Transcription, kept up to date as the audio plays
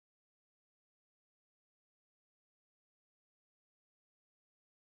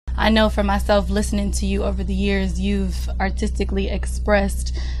I know for myself, listening to you over the years, you've artistically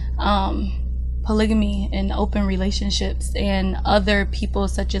expressed polygamy and open relationships, and other people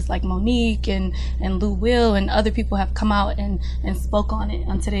such as like Monique and Lou Will and other people have come out and spoke on it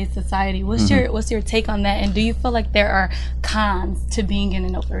on today's society. What's your take on that, and do you feel like there are cons to being in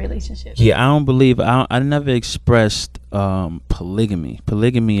an open relationship? Yeah, I never expressed polygamy.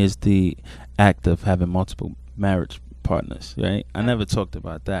 Polygamy is the act of having multiple marriage partners, right? I never talked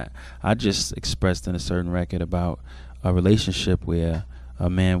about that. I just expressed in a certain record about a relationship where a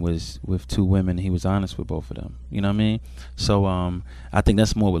man was with two women, he was honest with both of them. You know what I mean? So I think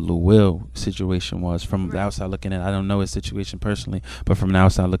that's more what Lou Will situation was. From the outside looking in, I don't know his situation personally, but from the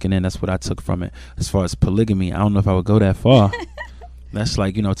outside looking in, that's what I took from it. As far as polygamy, I don't know if I would go that far. That's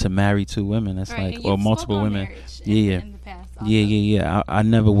like, to marry two women. That's like, or multiple women. Yeah. Yeah. I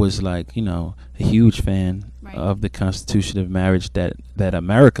never was like, a huge fan of the constitution of marriage that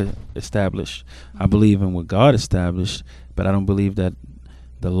America established. I believe in what God established, but I don't believe that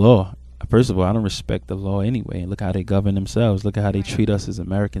the law. First of all, I don't respect the law anyway. Look how they govern themselves. Look at how they treat us as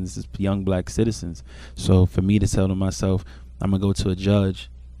Americans, as young black citizens. So for me to tell to myself, I'm going to go to a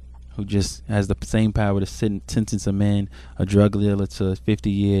judge who just has the same power to sentence a man, a drug dealer, to 50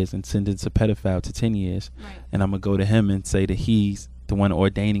 years and sentence a pedophile to 10 years. And I'm going to go to him and say that he's the one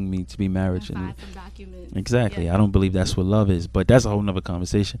ordaining me to be married. Exactly. Yeah. I don't believe that's what love is, but that's a whole nother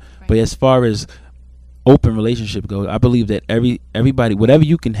conversation. But as far as open relationship goes, I believe that everybody, whatever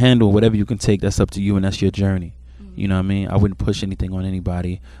you can handle, whatever you can take, that's up to you, and that's your journey. You know what I mean? I wouldn't push anything on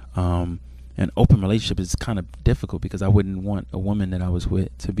anybody. An open relationship is kind of difficult because I wouldn't want a woman that I was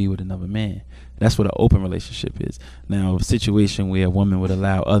with to be with another man. That's what an open relationship is. Now, a situation where a woman would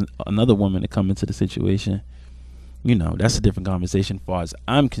allow another woman to come into the situation, that's a different conversation as far as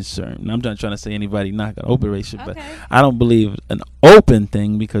I'm concerned. And I'm not trying to say anybody not an open relationship, but I don't believe an open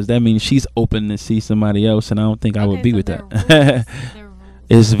thing, because that means she's open to see somebody else, and I don't think I would be with that.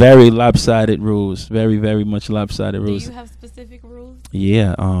 It's very lopsided rules, very, very much lopsided rules. Do you have specific rules?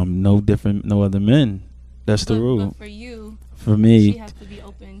 Yeah, no other men. That's the rule. But for you, for me, she has to be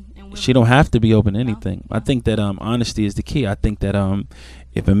open and willing. She don't have to be open to anything. No? I think that honesty is the key. I think that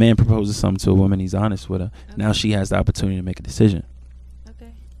if a man proposes something to a woman, he's honest with her. Okay. Now she has the opportunity to make a decision.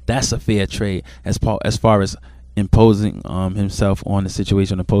 Okay. That's a fair trade as far as imposing himself on the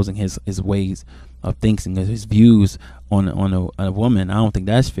situation, imposing his ways of thinking, his views on a woman. I don't think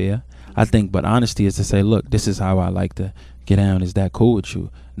that's fair. I think, but honesty is to say, look, this is how I like to get down. Is that cool with you?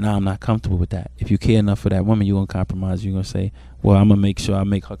 No, I'm not comfortable with that. If you care enough for that woman, you're going to compromise. You're going to say, well, I'm going to make sure I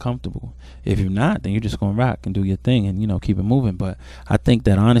make her comfortable. If you're not, then you're just going to rock and do your thing and, keep it moving. But I think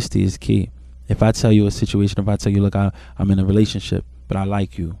that honesty is key. If I tell you a situation, if I tell you, look, I'm in a relationship, but I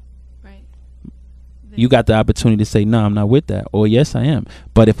like you. Right. You got the opportunity to say, no, I'm not with that. Or yes, I am.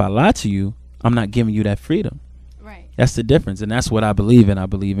 But if I lie to you, I'm not giving you that freedom. That's the difference, and that's what I believe in. I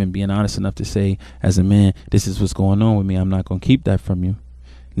believe in being honest enough to say, as a man, this is what's going on with me. I'm not going to keep that from you.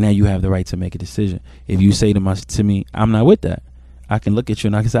 Now you have the right to make a decision. If you say to me, I'm not with that, I can look at you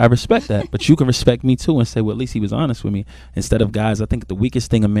and I can say, I respect that. But you can respect me too and say, well, at least he was honest with me. Instead of, guys, I think the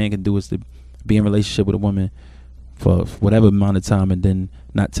weakest thing a man can do is to be in a relationship with a woman for whatever amount of time and then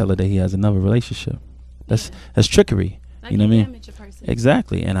not tell her that he has another relationship. That's trickery. You know what I mean?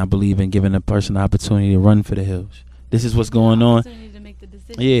 Exactly. And I believe in giving a person the opportunity to run for the hills. This is what's going on.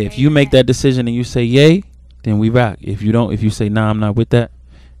 Yeah, if you make that decision and you say yay, then we rock. If you don't, if you say nah, I'm not with that,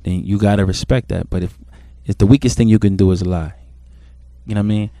 then you gotta respect that. But if the weakest thing you can do is lie, you know what I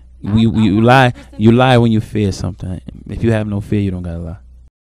mean? You lie when you fear something. If you have no fear, you don't gotta lie.